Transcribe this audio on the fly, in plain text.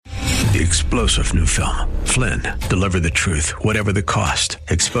The explosive new film, Flynn, deliver the truth, whatever the cost,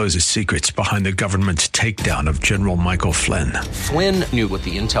 exposes secrets behind the government's takedown of General Michael Flynn. Flynn knew what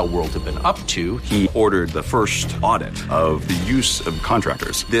the intel world had been up to. He ordered the first audit of the use of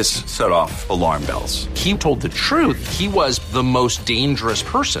contractors. This set off alarm bells. He told the truth. He was the most dangerous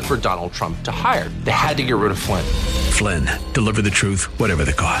person for Donald Trump to hire. They had to get rid of Flynn. Flynn, deliver the truth, whatever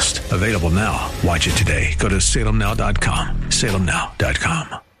the cost. Available now. Watch it today. Go to salemnow.com.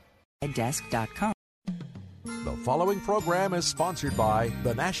 salemnow.com. Desk.com. The following program is sponsored by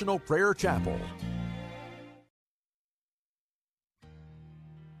the National Prayer Chapel.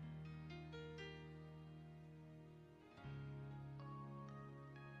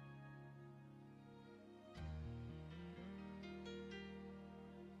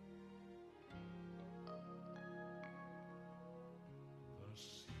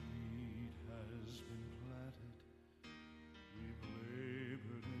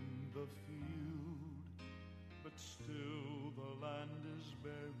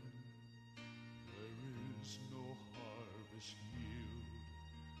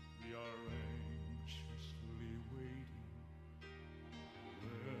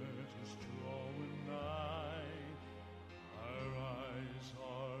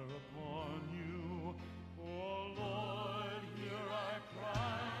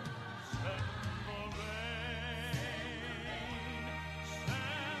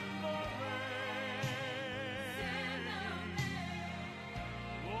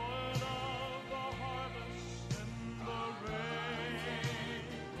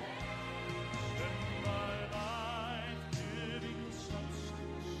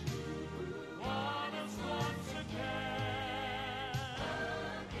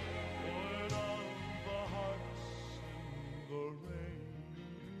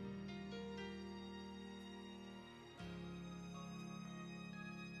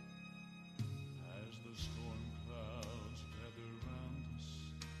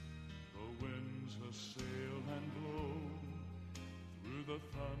 Sail and blow through the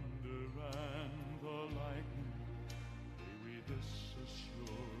thunder and the lightning. May we this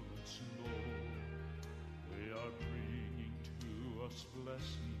assurance know, they are bringing to us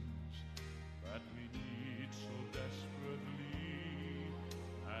blessings that we need so desperately.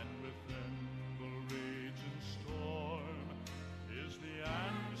 And within the raging storm is the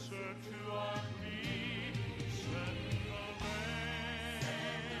answer to our plea. Send the rain.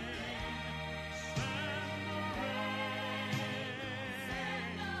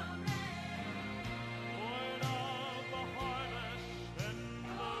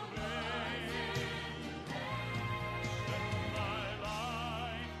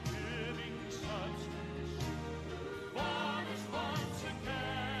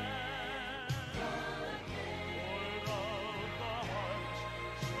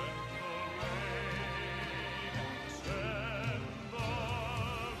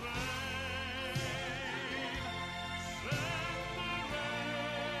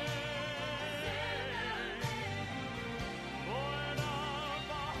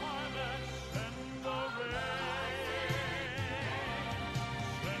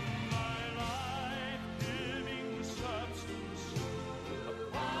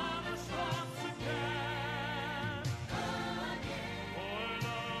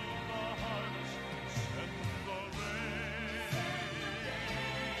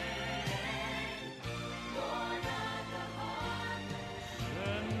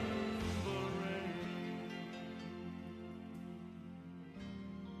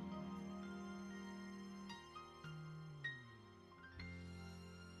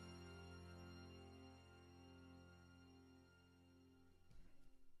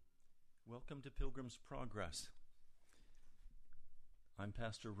 Welcome to Pilgrim's Progress. I'm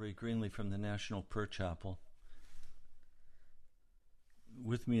Pastor Ray Greenlee from the National Prayer Chapel.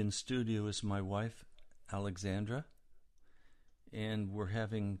 With me in studio is my wife, Alexandra, and we're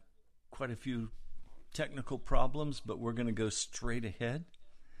having quite a few technical problems, but we're going to go straight ahead.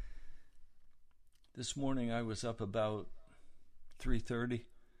 This morning I was up about 3:30,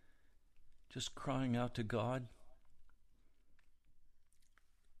 just crying out to God,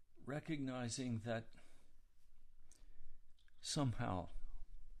 recognizing that somehow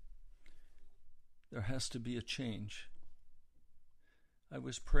there has to be a change. I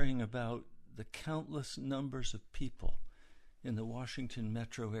was praying about the countless numbers of people in the Washington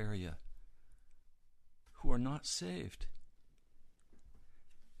metro area who are not saved,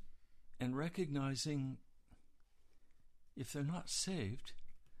 and recognizing if they're not saved,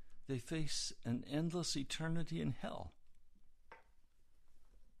 they face an endless eternity in hell.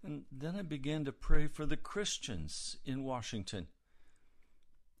 And then I began to pray for the Christians in Washington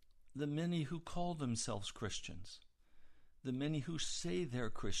the many who call themselves Christians, the many who say they're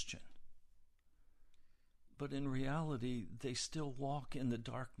Christian, but in reality, they still walk in the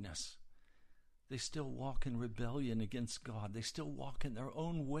darkness. They still walk in rebellion against God. They still walk in their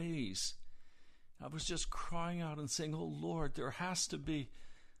own ways. I was just crying out and saying, oh Lord, there has to be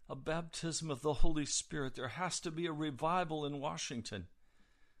a baptism of the Holy Spirit. There has to be a revival in Washington.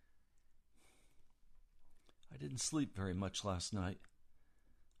 I didn't sleep very much last night.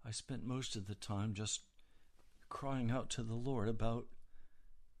 I spent most of the time just crying out to the Lord about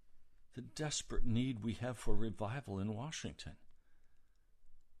the desperate need we have for revival in Washington.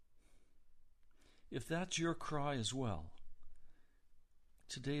 If that's your cry as well,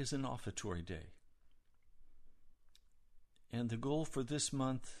 today is an offertory day. And the goal for this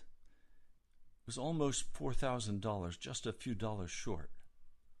month was almost $4,000, just a few dollars short.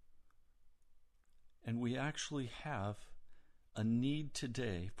 And we actually have a need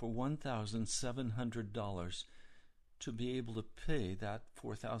today for $1,700 to be able to pay that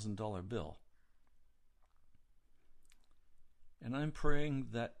 $4,000 bill. And I'm praying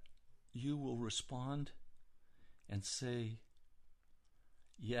that you will respond and say,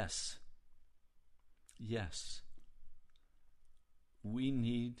 yes, yes, we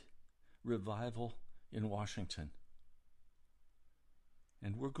need revival in Washington.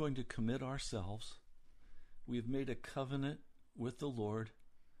 And we're going to commit ourselves. We have made a covenant with the Lord,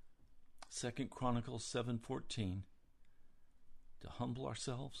 2 Chronicles 7:14, to humble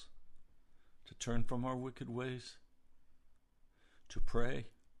ourselves, to turn from our wicked ways, to pray,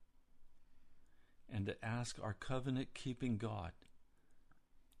 and to ask our covenant-keeping God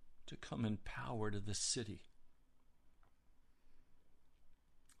to come in power to this city.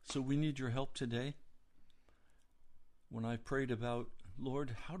 So we need your help today. When I prayed about,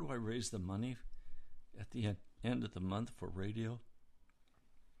 Lord, how do I raise the money at the end of the month for radio?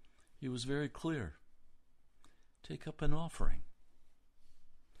 He was very clear. Take up an offering.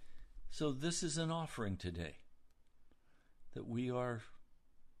 So this is an offering today that we are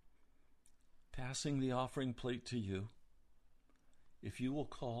passing the offering plate to you. If you will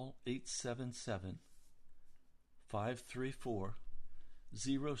call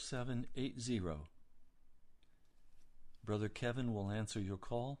 877-534-0780, Brother Kevin will answer your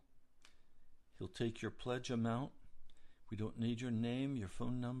call. He'll take your pledge amount. We don't need your name, your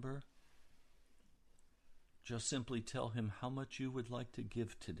phone number. Just simply tell him how much you would like to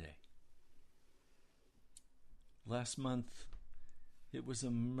give today. Last month, it was a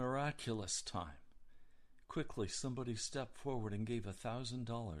miraculous time. Quickly, somebody stepped forward and gave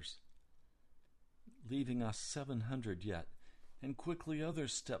 $1,000, leaving us $700 yet. And quickly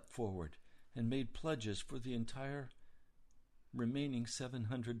others stepped forward and made pledges for the entire remaining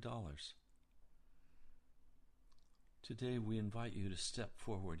 $700. Today we invite you to step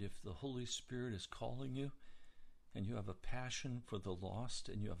forward. If the Holy Spirit is calling you and you have a passion for the lost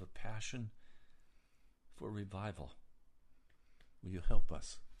and you have a passion for revival, will you help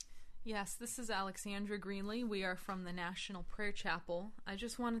us? Yes, this is Alexandra Greenlee. We are from the National Prayer Chapel. I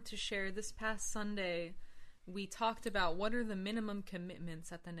just wanted to share, this past Sunday, we talked about what are the minimum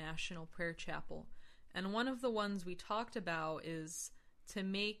commitments at the National Prayer Chapel. And one of the ones we talked about is to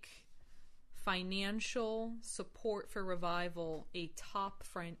make financial support for revival a top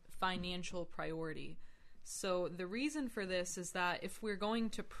financial priority. So the reason for this is that if we're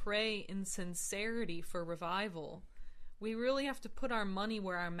going to pray in sincerity for revival, we really have to put our money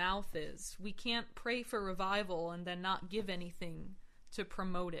where our mouth is. We can't pray for revival and then not give anything to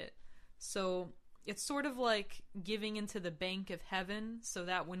promote it. So it's sort of like giving into the bank of heaven so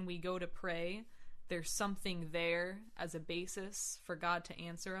that when we go to pray, there's something there as a basis for God to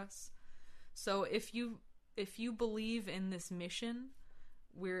answer us. So if you believe in this mission,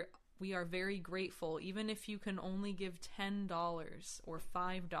 we are very grateful. Even if you can only give $10 or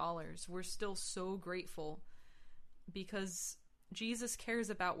 $5, we're still so grateful, because Jesus cares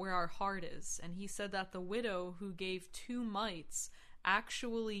about where our heart is. And he said that the widow who gave 2 mites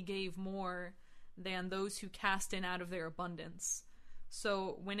actually gave more than those who cast in out of their abundance.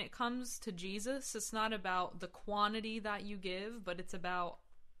 So when it comes to Jesus, it's not about the quantity that you give, but it's about,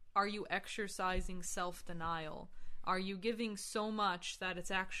 are you exercising self-denial? Are you giving so much that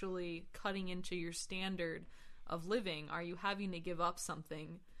it's actually cutting into your standard of living? Are you having to give up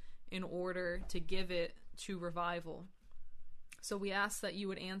something in order to give it to revival? So we ask that you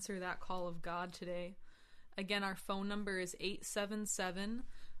would answer that call of God today. Again, our phone number is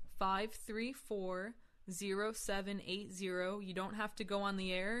 877-534-0780. You don't have to go on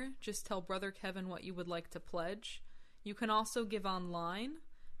the air. Just tell Brother Kevin what you would like to pledge. You can also give online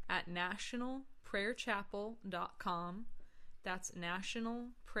at nationalprayerchapel.com. That's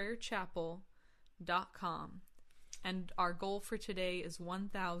nationalprayerchapel.com. And our goal for today is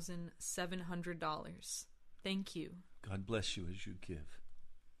 $1,700. Thank you. God bless you as you give.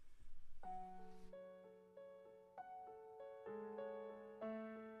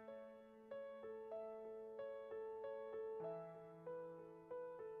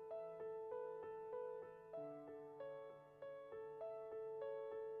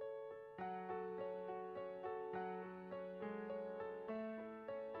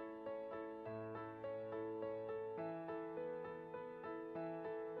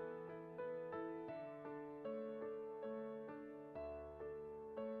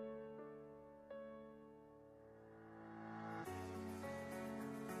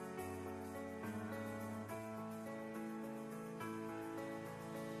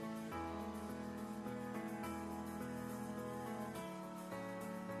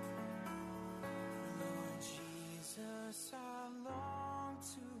 I long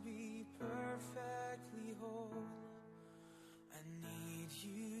to be perfectly whole. I need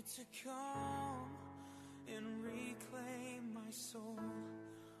you to come and reclaim my soul.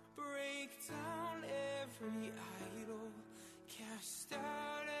 Break down every idol, cast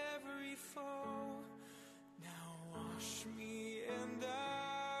out every foe. Now wash me and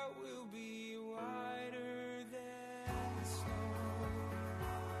I will be whiter than snow.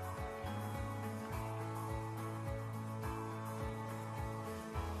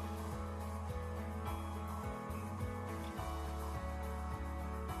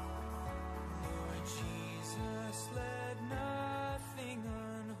 Let nothing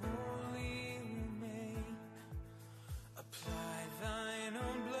unholy remain. Apply thine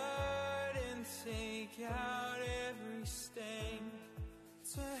own blood and take out every stain.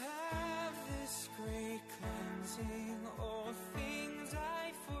 To have this great cleansing, all things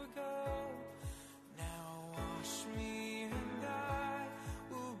I forgo. Now wash me and I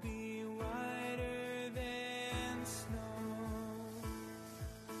will be whiter than snow.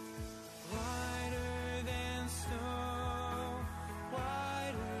 Whiter than snow,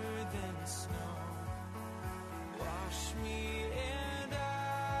 whiter than snow. Wash me and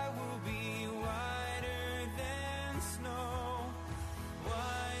I will be whiter than snow.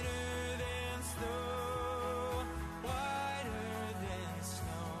 Whiter than snow, whiter than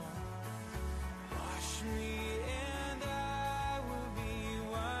snow. Wash me and I will be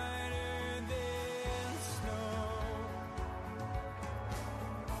whiter than snow.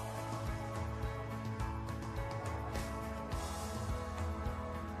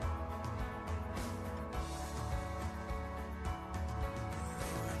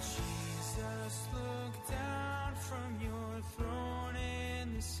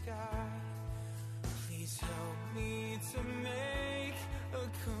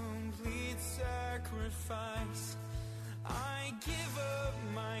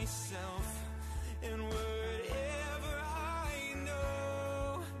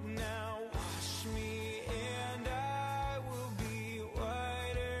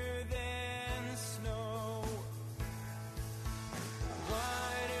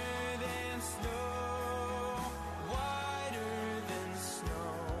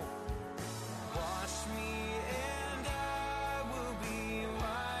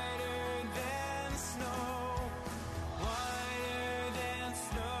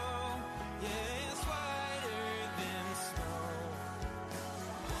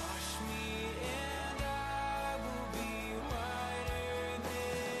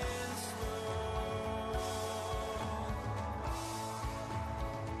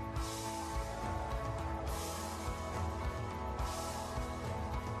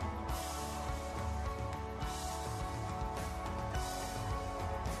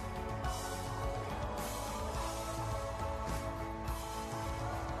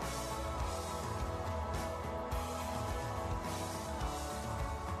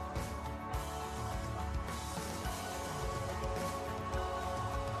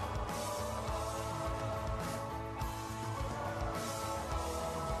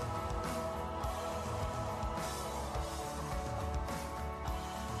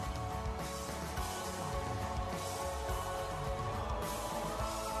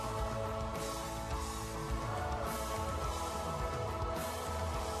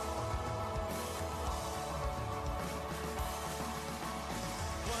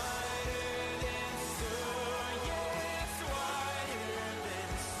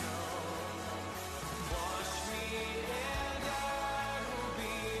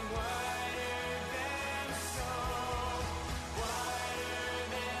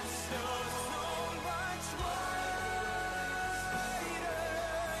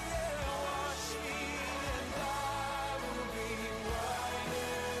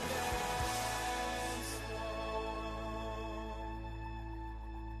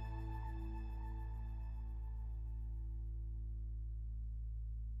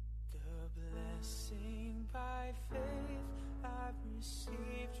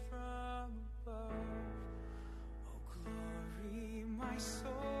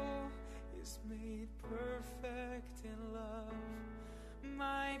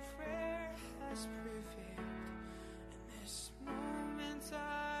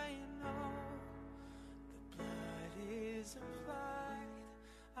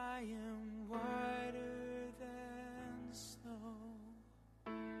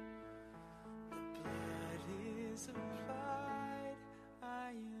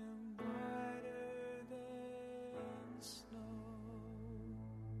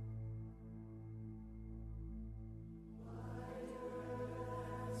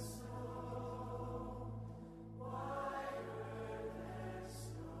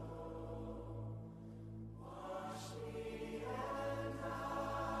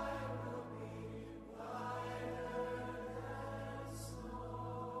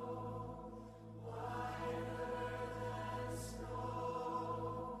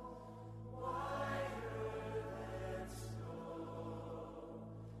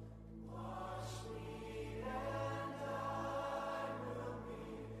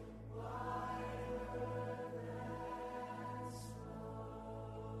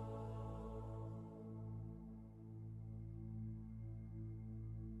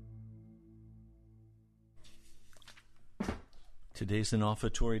 Today's an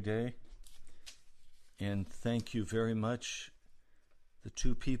offertory day, and thank you very much. The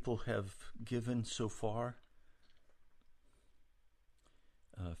two people have given so far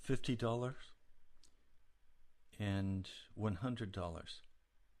 $50 and $100.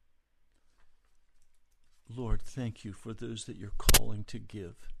 Lord, thank you for those that you're calling to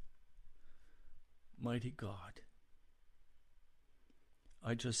give. Mighty God,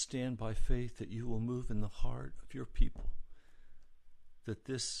 I just stand by faith that you will move in the heart of your people, that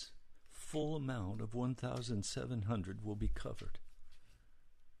this full amount of $1,700 will be covered.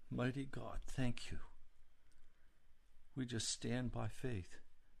 Mighty God, thank you. We just stand by faith.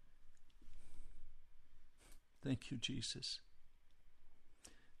 Thank you, Jesus.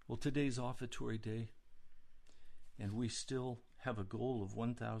 Well, today's offertory day, and we still have a goal of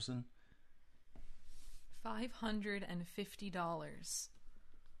 $1,550.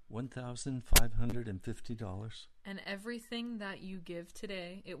 $1,550. And everything that you give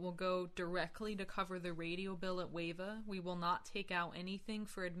today, it will go directly to cover the radio bill at WAVA. We will not take out anything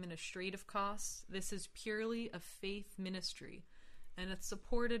for administrative costs. This is purely a faith ministry, and it's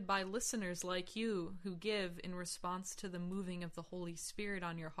supported by listeners like you who give in response to the moving of the Holy Spirit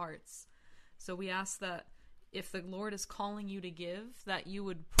on your hearts. So we ask that if the Lord is calling you to give, that you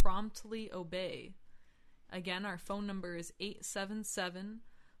would promptly obey. Again, our phone number is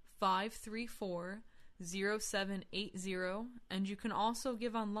 877-534-0780, and you can also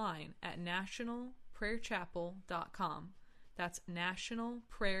give online at nationalprayerchapel.com. That's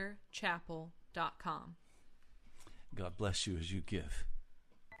nationalprayerchapel.com. God bless you as you give.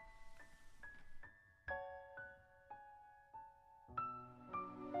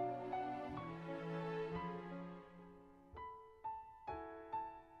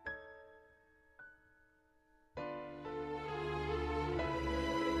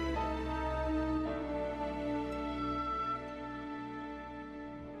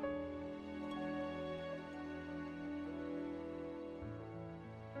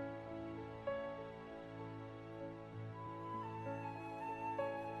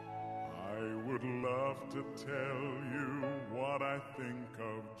 Would love to tell you what I think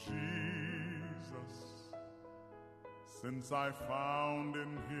of Jesus, since I found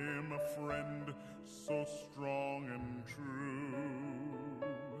in him a friend so strong and true.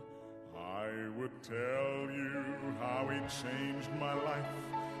 I would tell you how he changed my life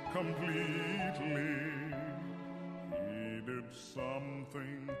completely. He did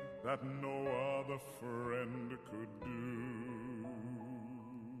something that no other friend could do.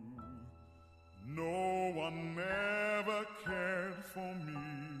 No one ever cared for me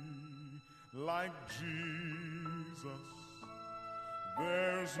like Jesus.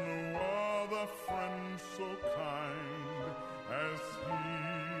 There's no other friend so kind as he.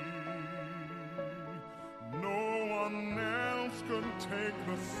 No one else could take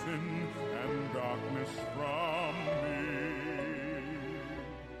the sin and darkness from me.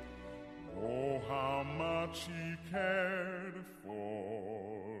 Oh, how much he cared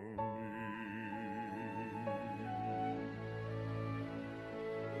for me.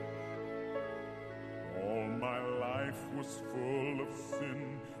 All my life was full of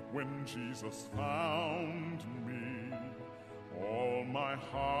sin when Jesus found me. All my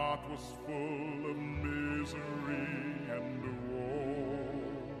heart was full of misery and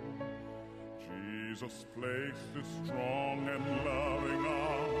woe. Jesus placed his strong and loving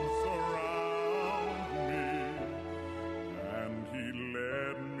arms around me, and he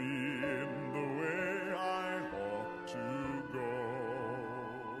led me in the way I ought to go.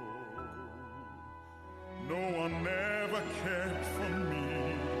 No one ever cared for me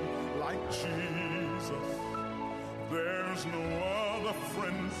like Jesus. There's no other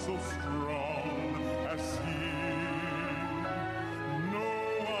friend so strong as he. No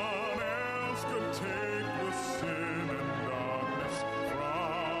one else could take the sin and darkness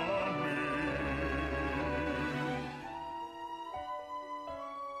from me.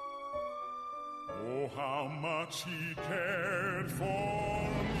 Oh, how much he cared for me.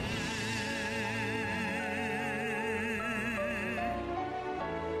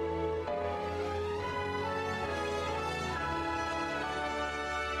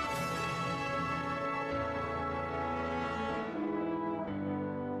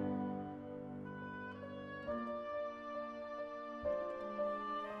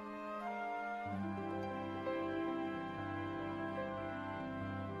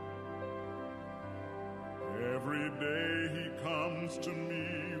 Every day he comes to me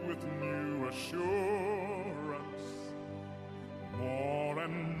with new assurance. More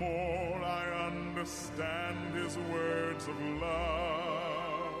and more I understand his words of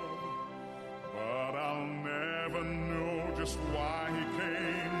love. But I'll never know just why he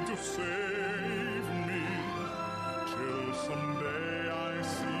came to save me, till someday I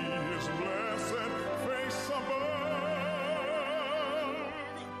see his blessed face above.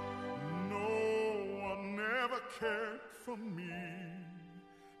 No one ever cared for me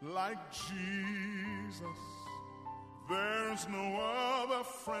like Jesus. There's no other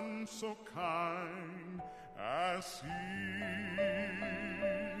friend so kind as he.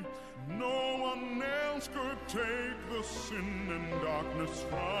 No one else could take the sin and darkness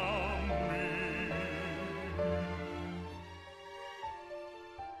from me.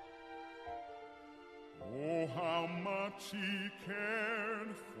 Oh, how much he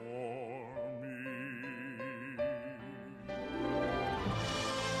cared for me.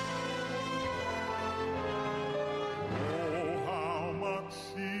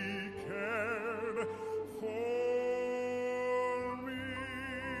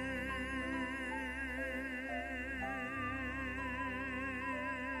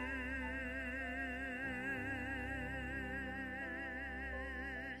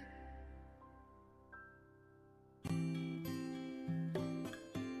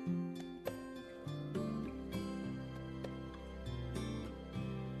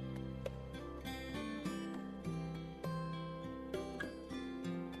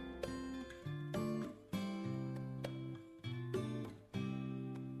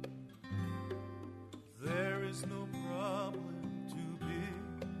 There's no problem too big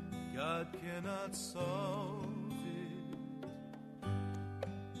God cannot solve it.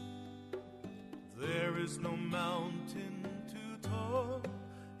 There is no mountain too tall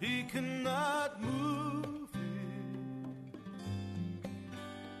he cannot move it.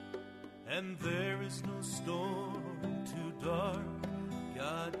 And there is no storm too dark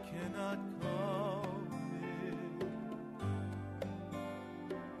God cannot calm it.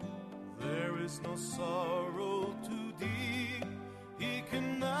 There is no sorrow too deep he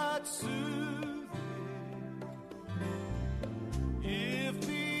cannot soothe it. If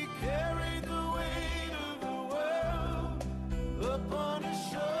he carried the weight of the world upon his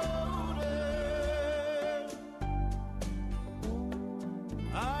shoulder,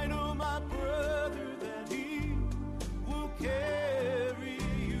 I know, my brother, that he will carry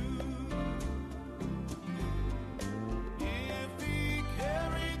you. If he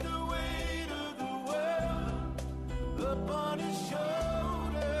carried the weight of the world upon his shoulder,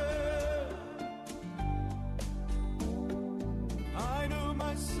 I know,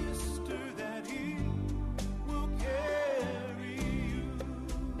 my sister, that he will carry you.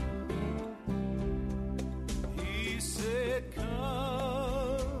 He said,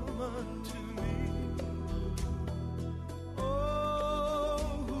 come unto me, all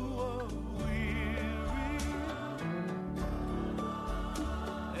who are weary,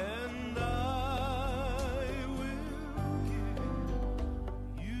 and I will give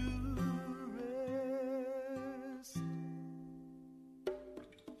you rest.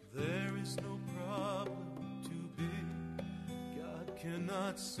 There is no problem too big God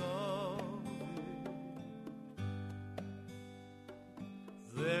cannot solve it.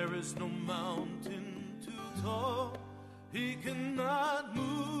 There is no mountain too tall he cannot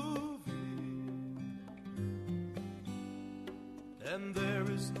move it. And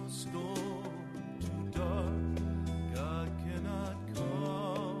there is no storm too dark God cannot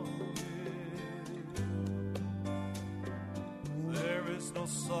calm it. There is no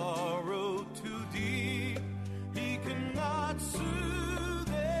sorrow too deep he cannot soothe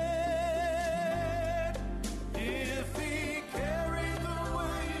it. If he carried the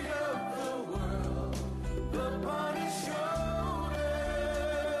weight of the world upon his shoulder,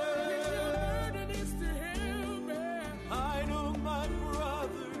 I know, my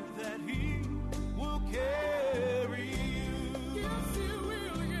brother, that he will carry you. Yes, he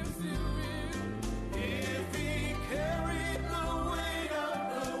will, yes, he will. If he carried the weight of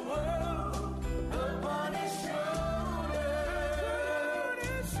the world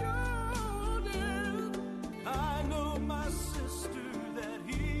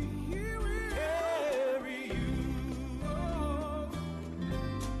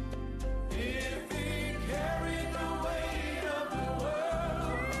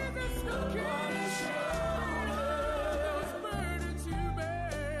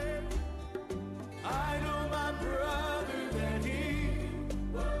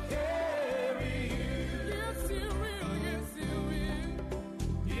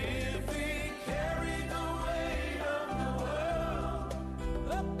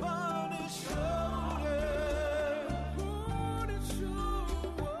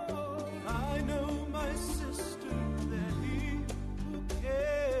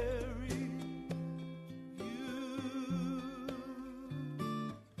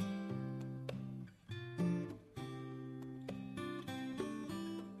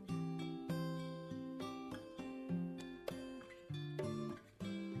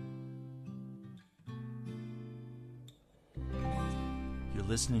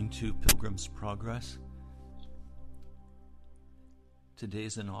listening to Pilgrim's Progress.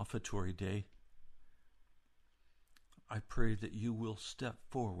 Today's an offertory day. I pray that you will step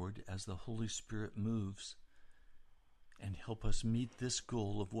forward as the Holy Spirit moves and help us meet this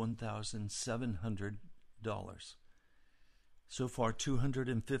goal of $1,700. So far,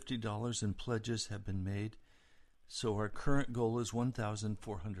 $250 in pledges have been made, so our current goal is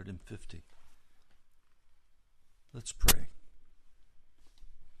 $1,450. Let's pray.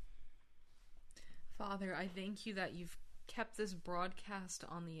 Father, I thank you that you've kept this broadcast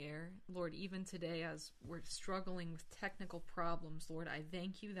on the air. Lord, even today as we're struggling with technical problems, Lord, I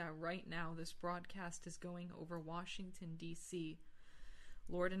thank you that right now this broadcast is going over Washington, D.C.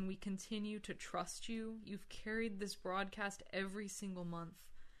 Lord, and we continue to trust you. You've carried this broadcast every single month.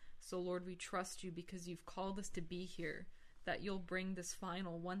 So, Lord, we trust you because you've called us to be here, that you'll bring this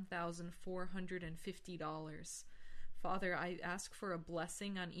final $1,450. Father, I ask for a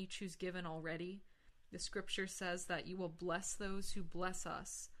blessing on each who's given already. The scripture says that you will bless those who bless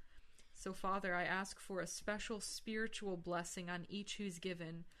us. So, Father, I ask for a special spiritual blessing on each who's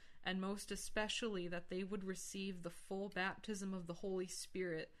given, and most especially that they would receive the full baptism of the Holy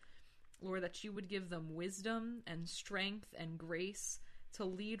Spirit. Lord, that you would give them wisdom and strength and grace to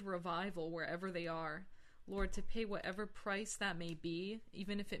lead revival wherever they are. Lord, to pay whatever price that may be,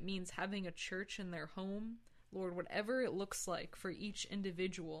 even if it means having a church in their home. Lord, whatever it looks like for each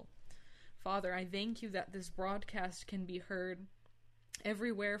individual. Father, I thank you that this broadcast can be heard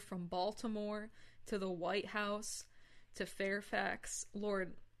everywhere from Baltimore to the White House to Fairfax.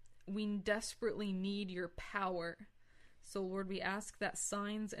 Lord, we desperately need your power. So, Lord, we ask that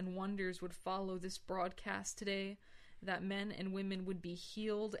signs and wonders would follow this broadcast today, that men and women would be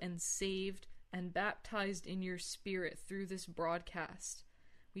healed and saved and baptized in your Spirit through this broadcast.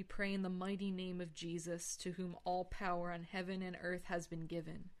 We pray in the mighty name of Jesus, to whom all power on heaven and earth has been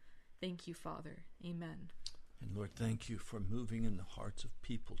given. Thank you, Father. Amen. And Lord, thank you for moving in the hearts of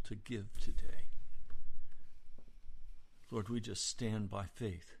people to give today. Lord, we just stand by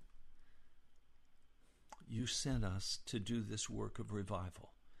faith. You sent us to do this work of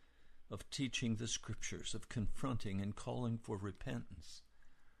revival, of teaching the scriptures, of confronting and calling for repentance,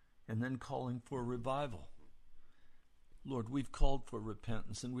 and then calling for revival. Lord, we've called for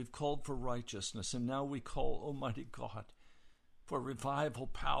repentance, and we've called for righteousness, and now we call, Almighty God, for revival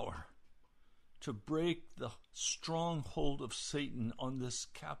power to break the stronghold of Satan on this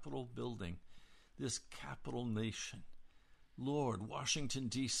Capitol building, this capital nation. Lord, Washington,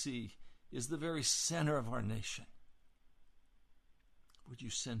 D.C. is the very center of our nation. Would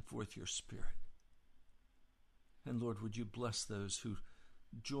you send forth your Spirit? And Lord, would you bless those who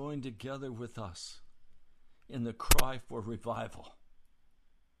join together with us in the cry for revival?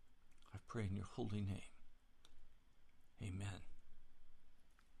 I pray in your holy name. Amen.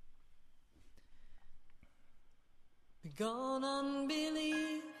 Begone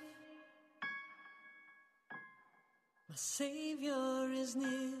unbelief, my Savior is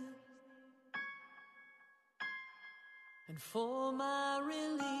near, and for my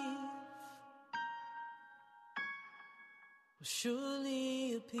relief will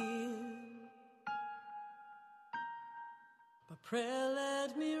surely appear. By prayer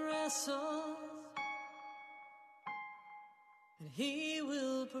let me wrestle, and he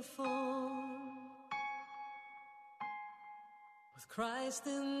will perform. With Christ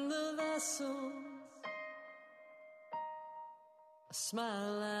in the vessel, I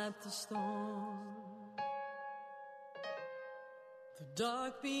smile at the storm. Though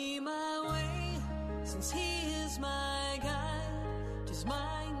dark be my way, since he is my guide, 'tis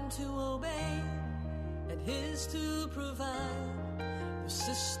mine to obey and his to provide. Though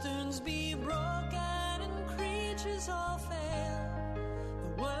cisterns be broken and creatures all fail, the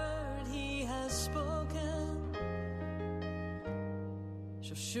word he has spoken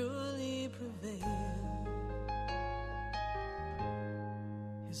shall surely prevail.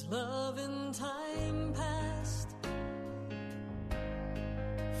 His love in time past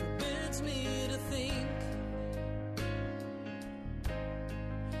forbids me to think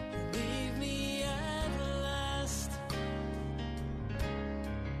he'll leave me at last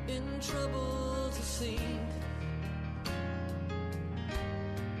in trouble to sink.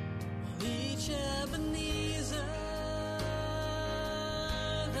 While each Ebenezer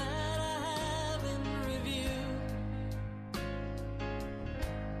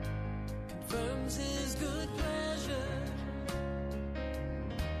his good pleasure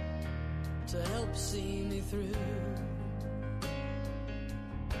to help see me through.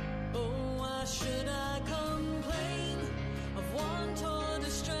 Oh, why should I complain of want or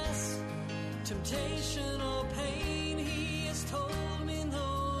distress, temptation or pain? He has told me no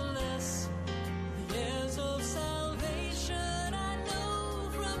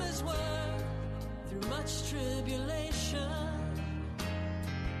tribulation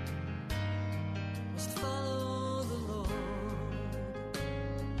must follow the Lord.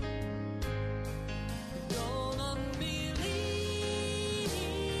 Don't unbelieve,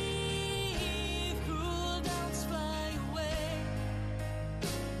 cruel doubts fly away.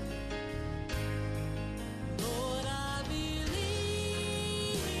 Lord, I believe,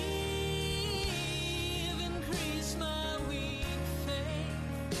 increase my weak faith.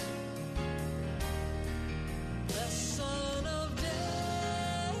 Blessed Son of David,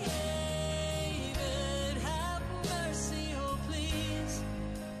 have mercy, oh please.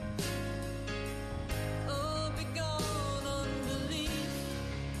 Oh, begone unbelief,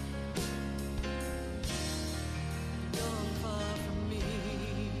 gone far from me.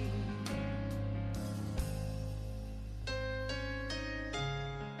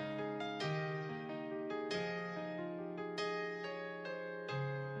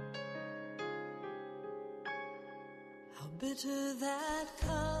 How bitter that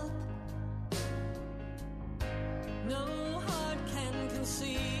cup, no heart can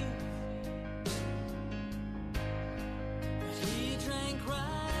conceive. But he drank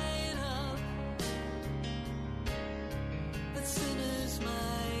right up, that sinners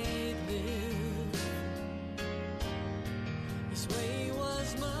might live. His way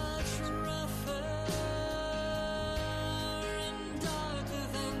was much rougher and darker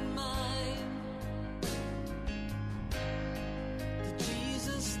than mine. Did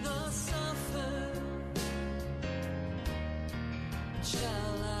Jesus thus suffer?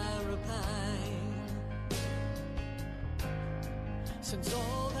 Shall I repine? Since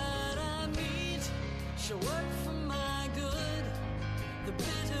all that I meet shall work for my good, the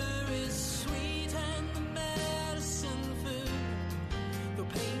bitter is sweet and the medicine food. Though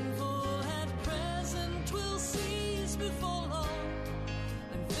painful at present, 'twill cease before long,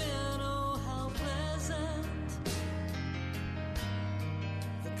 and then oh how pleasant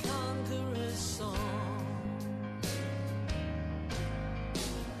the conqueror's song.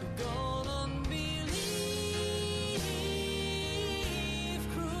 Begone unbelief,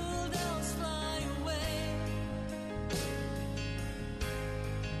 cruel doubts fly away.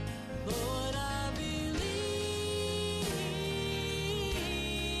 Lord, I believe,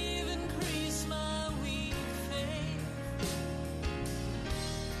 increase my weak faith.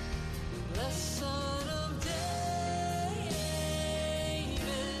 Blessed Son of David,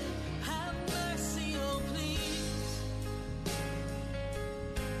 have mercy, oh please.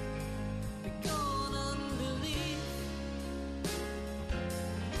 Begone unbelief,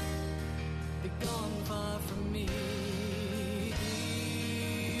 begone far from me.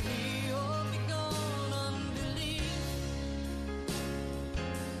 Oh, begone unbelief,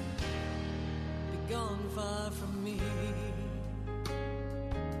 begone far from me.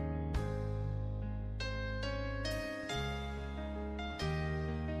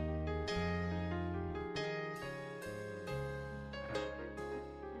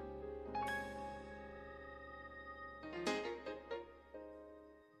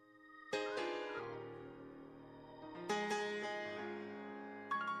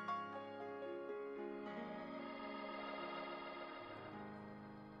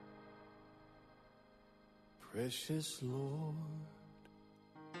 Precious Lord,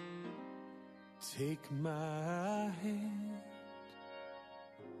 take my hand,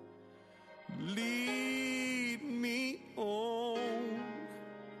 lead me on,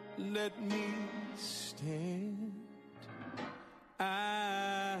 let me stand.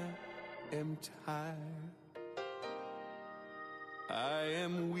 I am tired, I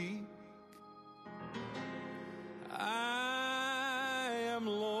am weak, I am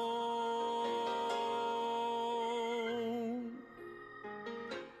lost.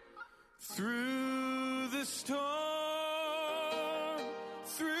 Through the storm,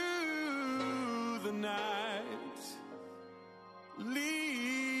 through the night,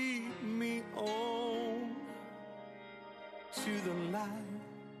 lead me on to the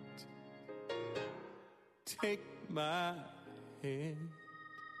light. Take my hand,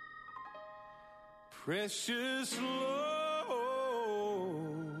 precious Lord,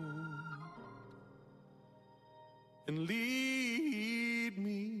 and lead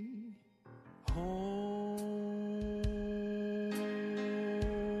me home.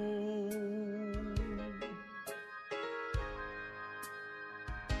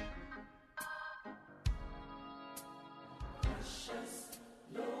 Precious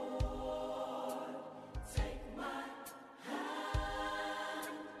Lord, take my hand,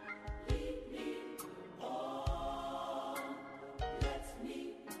 lead me on.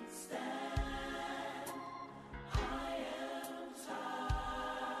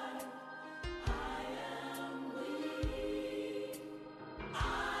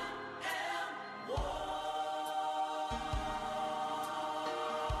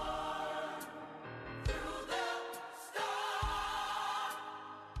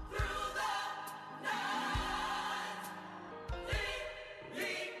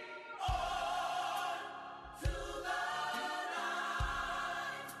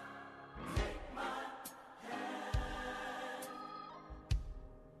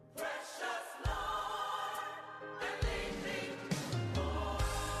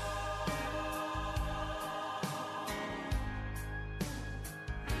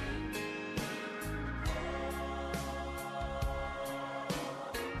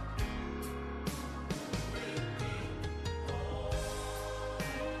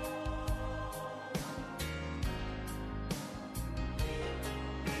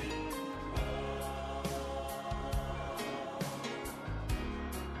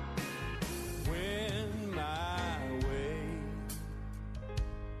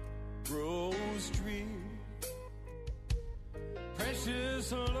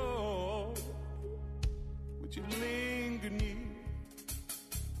 Precious Lord, would you linger near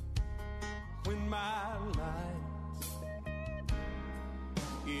when my life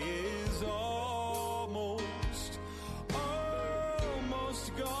is almost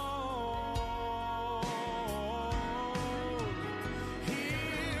gone?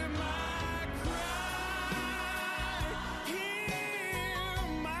 Hear my cry, hear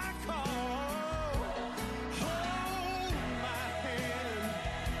my call, hold my hand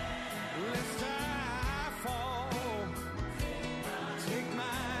lest I fall. Take my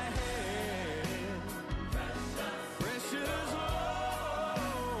hand, precious Lord,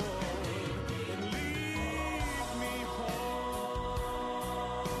 and lead me home.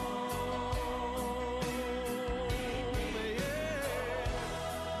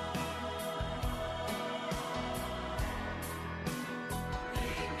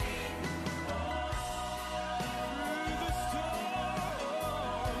 Through the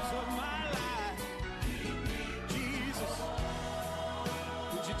storms of my life, Jesus,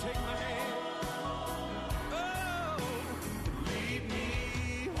 would you take my hand? Oh, lead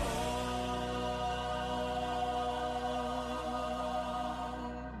me home.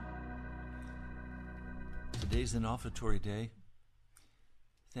 Today's an offertory day.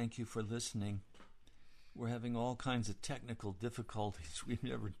 Thank you for listening. We're having all kinds of technical difficulties. We've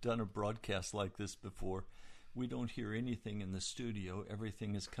never done a broadcast like this before. We don't hear anything in the studio.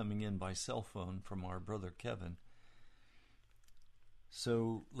 Everything is coming in by cell phone from our brother Kevin.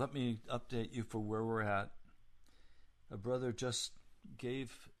 So let me update you for where we're at. A brother just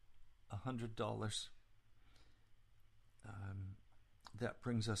gave $100. That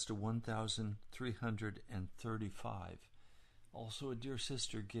brings us to $1,335. Also, a dear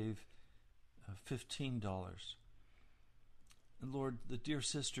sister gave $15. And Lord, the dear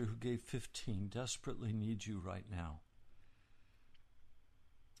sister who gave $15 desperately needs you right now.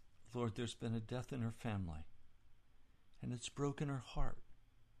 Lord, there's been a death in her family, and it's broken her heart.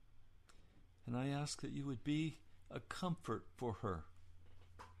 And I ask that you would be a comfort for her.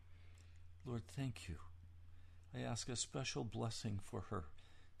 Lord, thank you. I ask a special blessing for her,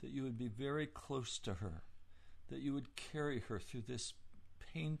 that you would be very close to her, that you would carry her through this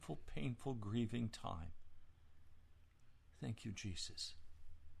painful, painful, grieving time. Thank you, Jesus.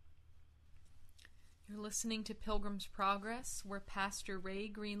 You're listening to Pilgrim's Progress. We're Pastor Ray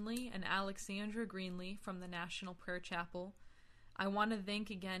Greenlee and Alexandra Greenlee from the National Prayer Chapel. I want to thank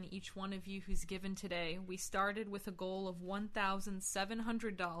again each one of you who's given today. We started with a goal of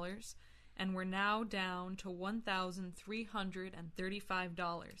 $1,700, and we're now down to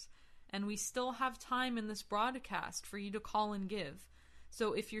 $1,335. And we still have time in this broadcast for you to call and give.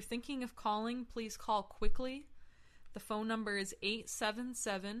 So if you're thinking of calling, please call quickly. The phone number is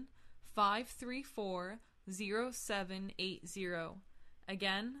 877-534-0780.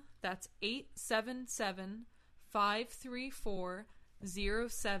 Again, that's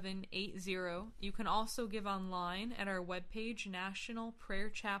 877-534-0780. You can also give online at our webpage,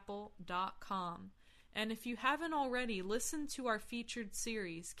 nationalprayerchapel.com. And if you haven't already, listen to our featured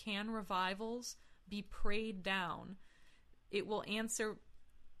series, Can Revivals Be Prayed Down? It will answer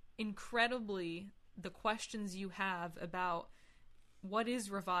incredibly the questions you have about what is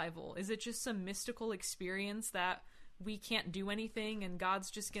revival. Is it just some mystical experience that we can't do anything and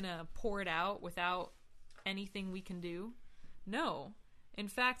God's just going to pour it out without anything we can do? No. In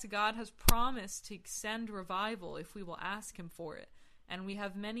fact, God has promised to send revival if we will ask Him for it. And we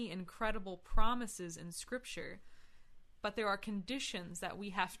have many incredible promises in Scripture, but there are conditions that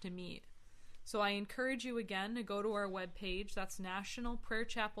we have to meet. So I encourage you again to go to our webpage, that's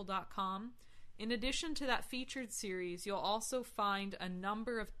nationalprayerchapel.com. In addition to that featured series, you'll also find a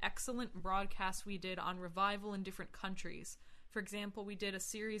number of excellent broadcasts we did on revival in different countries. For example, we did a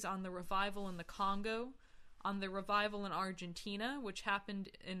series on the revival in the Congo, on the revival in Argentina, which happened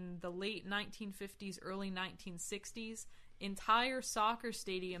in the late 1950s, early 1960s. Entire soccer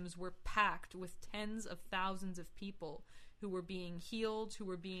stadiums were packed with tens of thousands of people who were being healed, who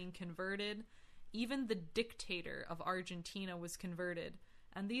were being converted. Even the dictator of Argentina was converted.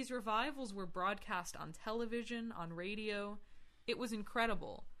 And these revivals were broadcast on television, on radio. It was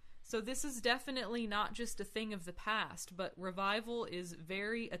incredible. So this is definitely not just a thing of the past, but revival is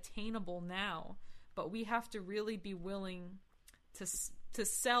very attainable now. But we have to really be willing to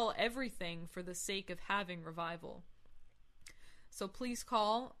sell everything for the sake of having revival. So please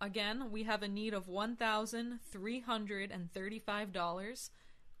call. Again, we have a need of $1,335.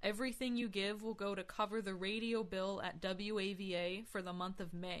 Everything you give will go to cover the radio bill at WAVA for the month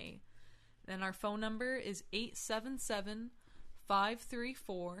of May. Then our phone number is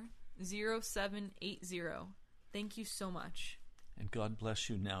 877-534-0780. Thank you so much. And God bless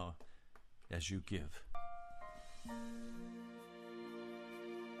you now as you give.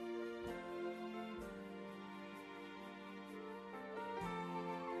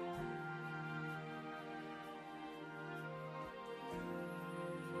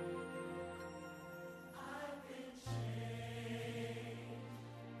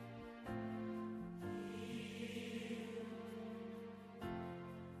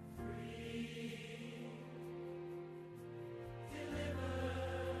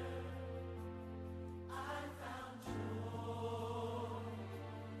 I found joy.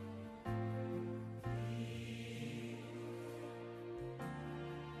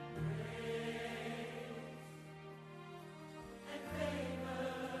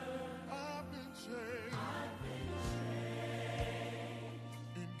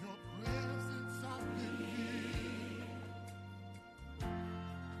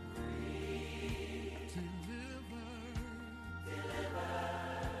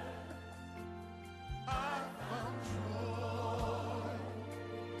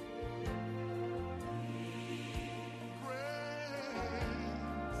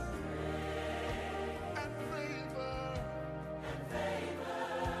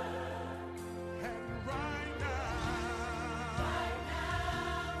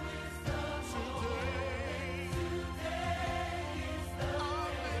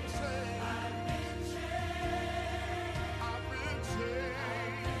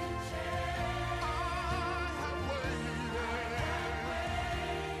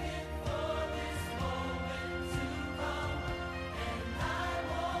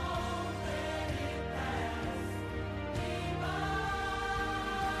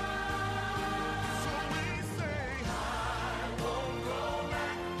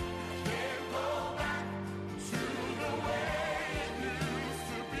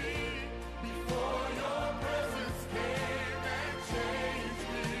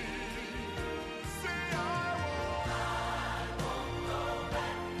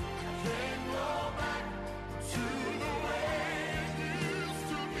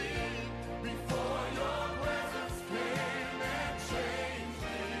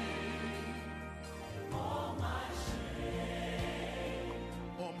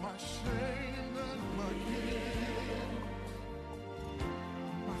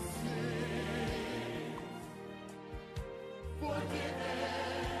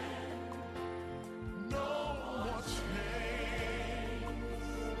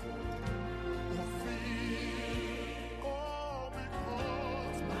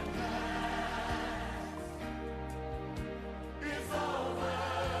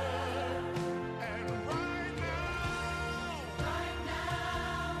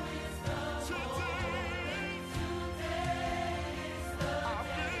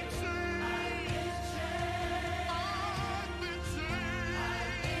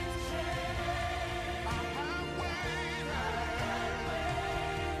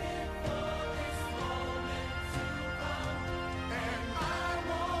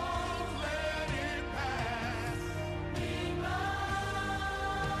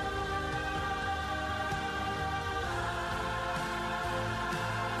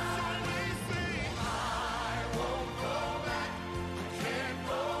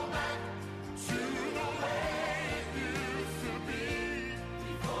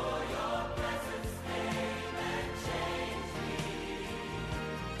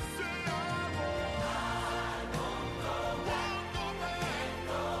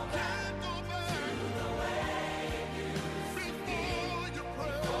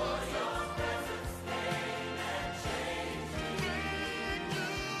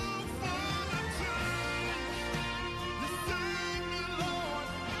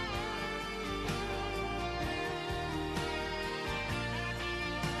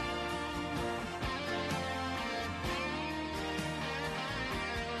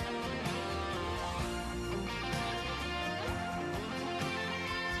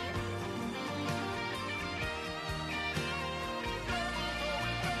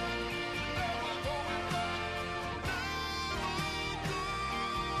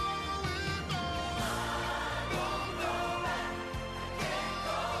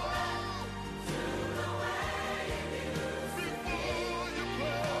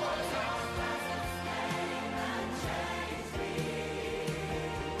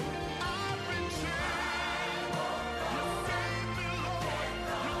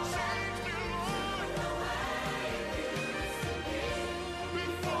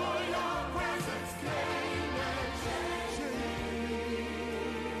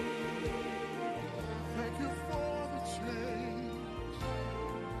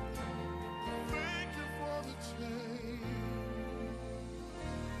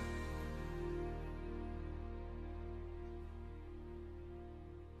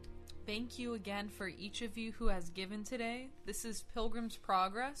 Thank you again for each of you who has given today. This is Pilgrim's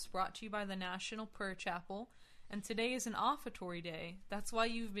Progress, brought to you by the National Prayer Chapel, and today is an offertory day. That's why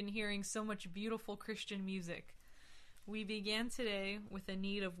you've been hearing so much beautiful Christian music. We began today with a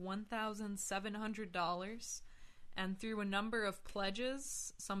need of $1,700, and through a number of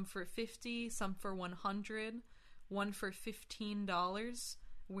pledges, some for $50, some for $100, one for $15,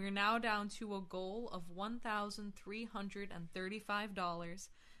 we're now down to a goal of $1,335,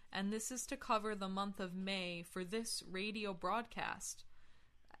 and this is to cover the month of May for this radio broadcast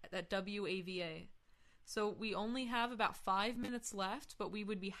at WAVA. So we only have about 5 minutes left, but we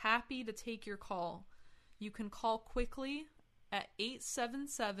would be happy to take your call. You can call quickly at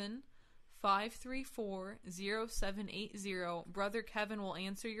 877-534-0780. Brother Kevin will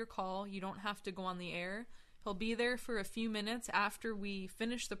answer your call. You don't have to go on the air. He'll be there for a few minutes after we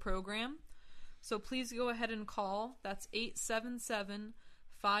finish the program. So please go ahead and call. That's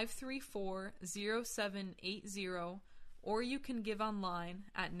 877-534-0780. Or you can give online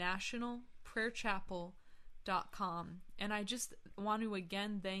at nationalprayerchapel.com. And I just want to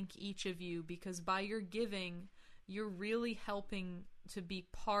again thank each of you, because by your giving, you're really helping to be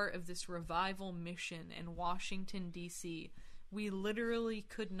part of this revival mission in Washington, D.C. We literally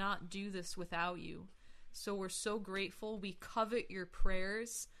could not do this without you. So we're so grateful. We covet your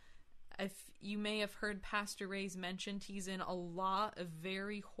prayers. If you may have heard Pastor Ray's mentioned, he's in a lot of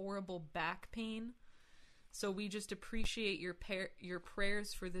very horrible back pain. So we just appreciate your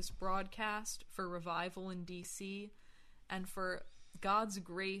prayers for this broadcast, for revival in D.C., and for God's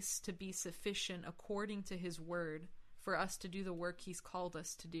grace to be sufficient according to his word for us to do the work he's called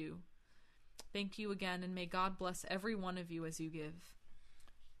us to do. Thank you again, and may God bless every one of you as you give.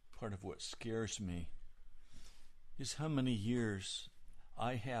 Part of what scares me is how many years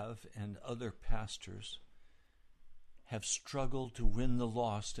I have and other pastors have struggled to win the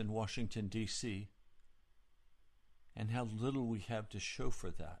lost in Washington, D.C., and how little we have to show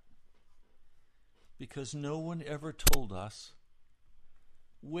for that. Because no one ever told us,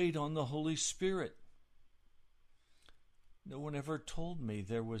 wait on the Holy Spirit. No one ever told me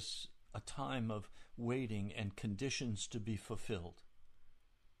there was a time of waiting and conditions to be fulfilled.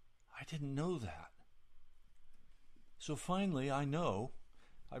 I didn't know that. So finally, I know.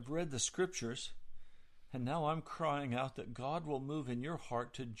 I've read the scriptures, and now I'm crying out that God will move in your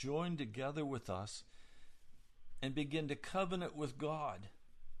heart to join together with us and begin to covenant with God,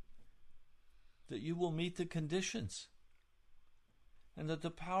 that you will meet the conditions, and that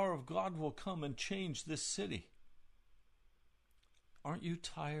the power of God will come and change this city. Aren't you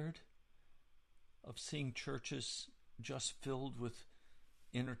tired of seeing churches just filled with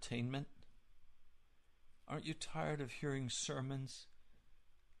entertainment? Aren't you tired of hearing sermons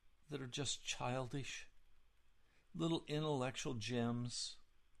that are just childish, little intellectual gems,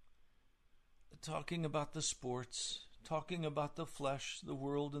 talking about the sports, talking about the flesh, the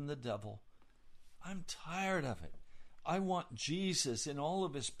world, and the devil? I'm tired of it. I want Jesus in all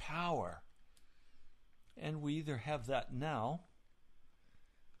of his power. And we either have that now,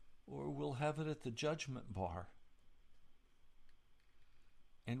 or we'll have it at the judgment bar.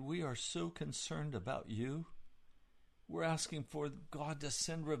 And we are so concerned about you. We're asking for God to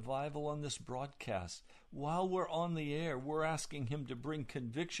send revival on this broadcast. While we're on the air, we're asking him to bring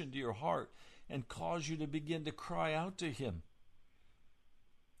conviction to your heart and cause you to begin to cry out to him,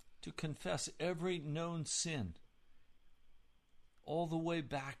 to confess every known sin, all the way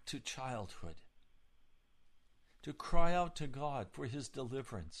back to childhood, to cry out to God for his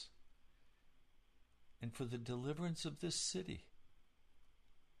deliverance and for the deliverance of this city.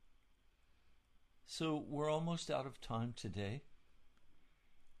 So we're almost out of time today,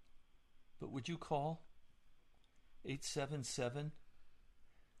 but would you call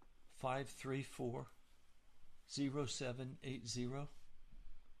 877-534-0780?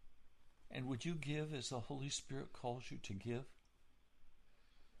 And would you give as the Holy Spirit calls you to give?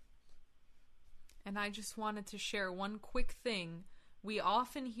 And I just wanted to share one quick thing. We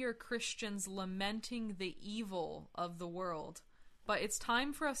often hear Christians lamenting the evil of the world. But it's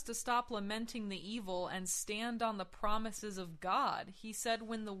time for us to stop lamenting the evil and stand on the promises of God. He said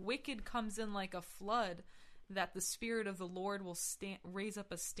when the wicked comes in like a flood, that the Spirit of the Lord will raise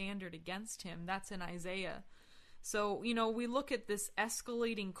up a standard against him. That's in Isaiah. So, we look at this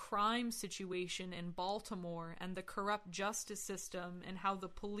escalating crime situation in Baltimore and the corrupt justice system and how the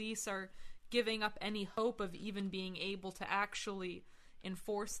police are giving up any hope of even being able to actually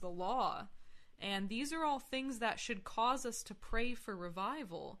enforce the law. And these are all things that should cause us to pray for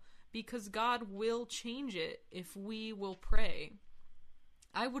revival, because God will change it if we will pray.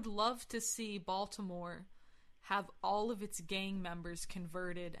 I would love to see Baltimore have all of its gang members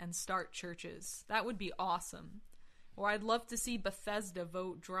converted and start churches. That would be awesome. Or I'd love to see Bethesda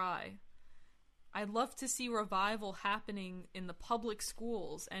vote dry. I'd love to see revival happening in the public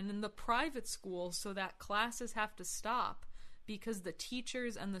schools and in the private schools so that classes have to stop because the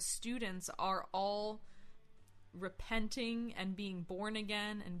teachers and the students are all repenting and being born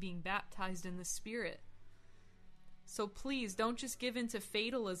again and being baptized in the Spirit. So please, don't just give in to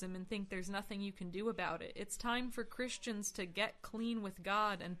fatalism and think there's nothing you can do about it. It's time for Christians to get clean with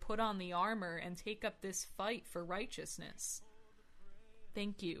God and put on the armor and take up this fight for righteousness.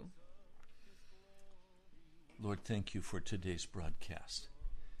 Thank you. Lord, thank you for today's broadcast.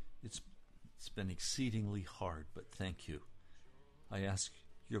 It's been exceedingly hard, but thank you. I ask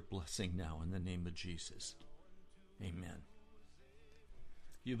your blessing now in the name of Jesus. Amen.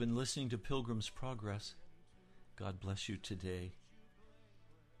 You've been listening to Pilgrim's Progress. God bless you today.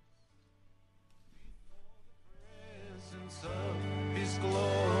 Presence of His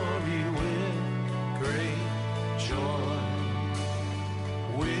glory with great joy,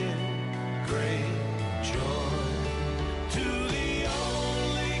 with great joy, to the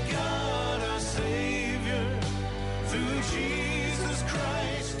only God, our Savior, through Jesus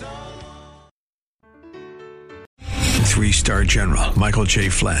Christ our Lord. 3-star General Michael J.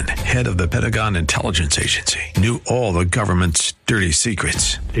 Flynn, head of the Pentagon Intelligence Agency, knew all the government's dirty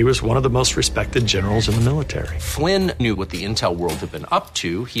secrets. He was one of the most respected generals in the military. Flynn knew what the intel world had been up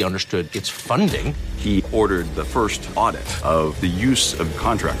to. He understood its funding. He ordered the first audit of the use of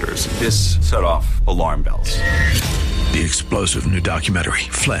contractors. This set off alarm bells. The explosive new documentary,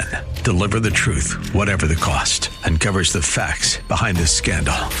 Flynn, Deliver the Truth, Whatever the Cost, uncovers the facts behind this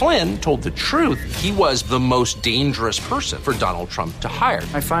scandal. Flynn told the truth. He was the most dangerous person for Donald Trump to hire.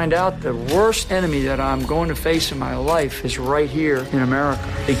 I find out the worst enemy that I'm going to face in my life is right here in America.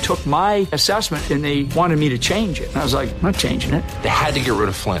 They took my assessment and they wanted me to change it. And I was like, I'm not changing it. They had to get rid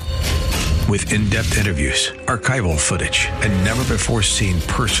of Flynn. With in-depth interviews, archival footage, and never-before-seen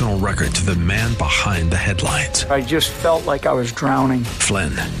personal records of the man behind the headlines. I just felt like I was drowning.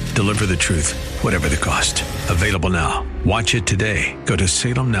 Flynn, Deliver the Truth, Whatever the Cost. Available now. Watch it today. Go to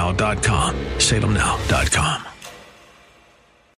salemnow.com. salemnow.com.